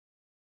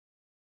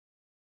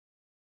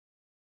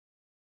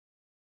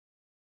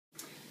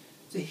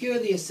So here are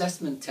the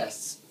assessment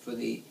tests for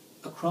the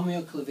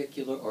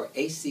acromioclavicular or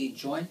AC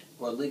joint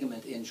or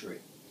ligament injury.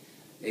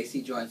 The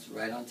AC joint's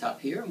right on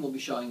top here, and we'll be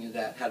showing you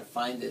that, how to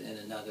find it in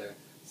another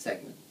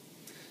segment.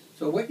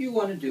 So what you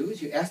want to do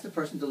is you ask the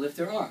person to lift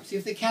their arm. See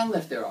if they can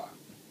lift their arm.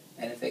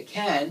 And if they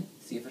can,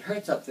 see if it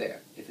hurts up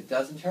there. If it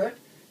doesn't hurt,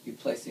 you're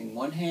placing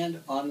one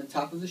hand on the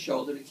top of the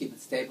shoulder to keep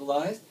it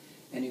stabilized,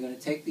 and you're going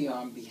to take the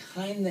arm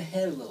behind the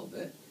head a little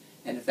bit.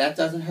 And if that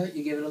doesn't hurt,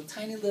 you give it a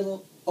tiny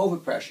little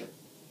overpressure.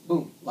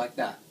 Boom, like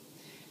that.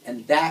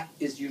 And that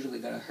is usually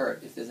going to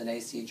hurt if there's an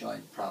AC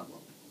joint problem.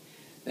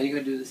 Then you're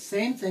going to do the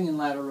same thing in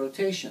lateral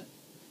rotation.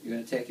 You're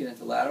going to take it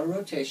into lateral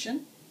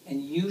rotation, and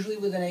usually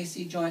with an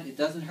AC joint, it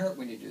doesn't hurt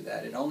when you do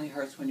that. It only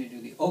hurts when you do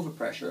the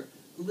overpressure,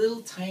 a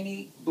little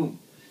tiny boom.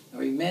 Now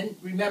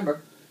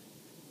remember,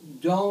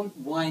 don't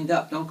wind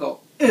up, don't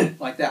go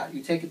like that.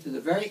 You take it to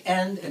the very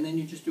end, and then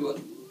you just do a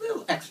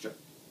little extra.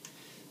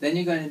 Then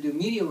you're going to do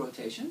medial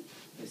rotation,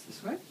 face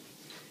this way,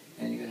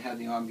 and you're going to have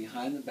the arm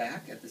behind the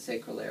back at the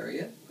sacral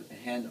area, put the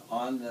hand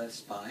on the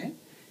spine,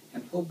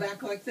 and pull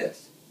back like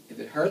this. If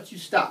it hurts, you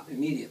stop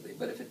immediately,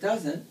 but if it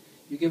doesn't,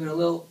 you give it a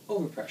little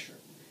overpressure,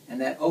 and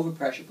that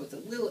overpressure puts a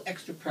little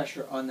extra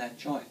pressure on that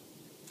joint.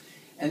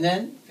 And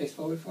then, face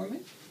forward for me,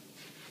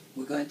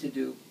 we're going to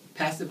do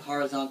passive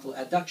horizontal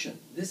adduction.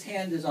 This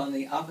hand is on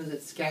the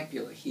opposite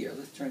scapula here.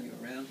 Let's turn you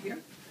around here.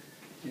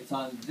 It's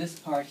on this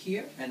part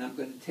here, and I'm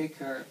going to take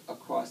her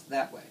across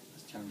that way.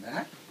 Let's turn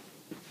back.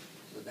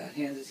 So that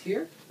hand is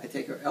here. I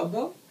take her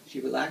elbow,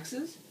 she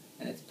relaxes,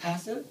 and it's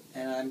passive,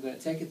 and I'm going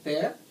to take it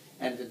there,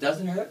 and if it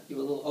doesn't hurt, give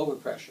a little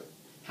overpressure.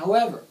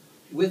 However,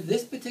 with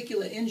this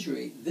particular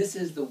injury, this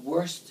is the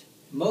worst,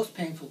 most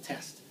painful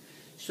test.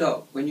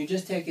 So when you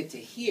just take it to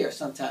here,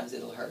 sometimes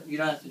it'll hurt. You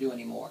don't have to do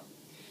any more.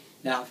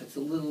 Now, if it's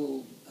a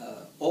little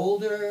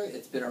older,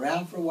 it's been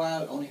around for a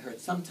while, it only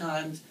hurts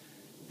sometimes,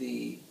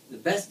 the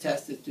best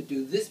test is to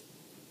do this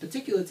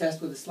particular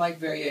test with a slight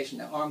variation.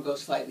 The arm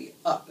goes slightly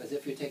up, as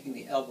if you're taking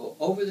the elbow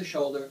over the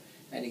shoulder,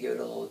 and you give it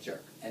a little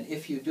jerk. And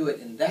if you do it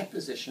in that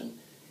position,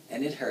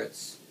 and it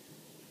hurts,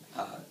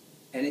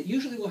 and it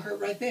usually will hurt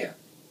right there.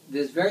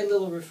 There's very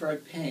little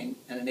referred pain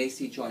in an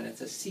AC joint.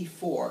 It's a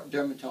C4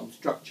 dermatome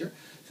structure,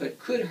 so it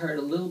could hurt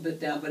a little bit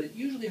down, but it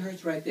usually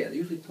hurts right there. They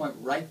usually point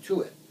right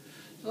to it.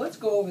 So let's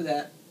go over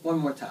that one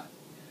more time.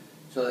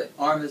 So the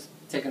arm is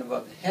taken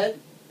above the head,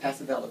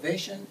 passive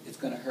elevation. It's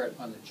going to hurt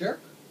on the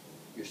jerk.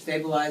 You're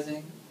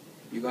stabilizing.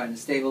 You're going to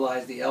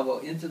stabilize the elbow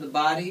into the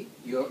body.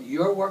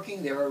 You're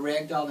working. They're a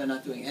ragdoll. They're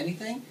not doing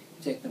anything.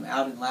 You take them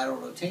out in lateral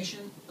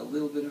rotation, a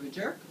little bit of a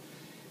jerk,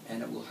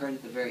 and it will hurt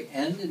at the very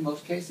end in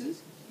most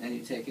cases. Then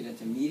you take it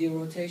into medial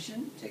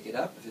rotation, take it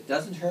up. If it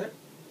doesn't hurt,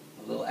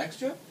 a little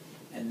extra.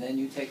 And then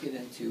you take it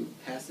into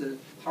passive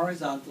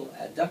horizontal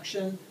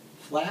adduction,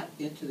 flat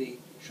into the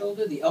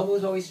shoulder. The elbow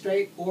is always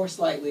straight or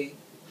slightly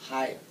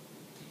higher.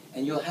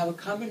 And you'll have a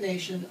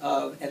combination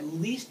of at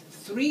least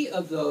 3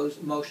 of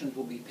those motions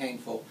will be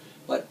painful,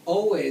 but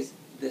always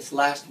this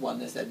last one,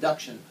 this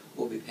adduction,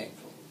 will be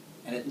painful.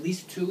 And at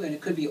least 2, and it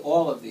could be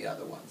all of the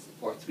other ones,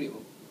 or 3,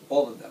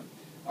 all of them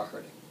are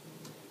hurting.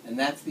 And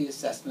that's the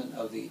assessment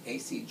of the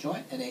AC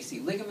joint and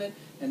AC ligament,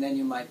 and then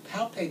you might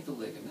palpate the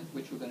ligament,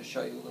 which we're going to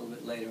show you a little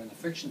bit later in the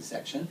friction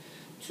section,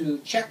 to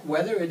check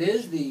whether it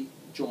is the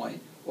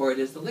joint or it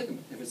is the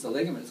ligament. If it's the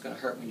ligament, it's going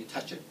to hurt when you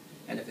touch it,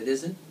 and if it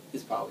isn't,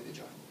 it's probably the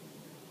joint.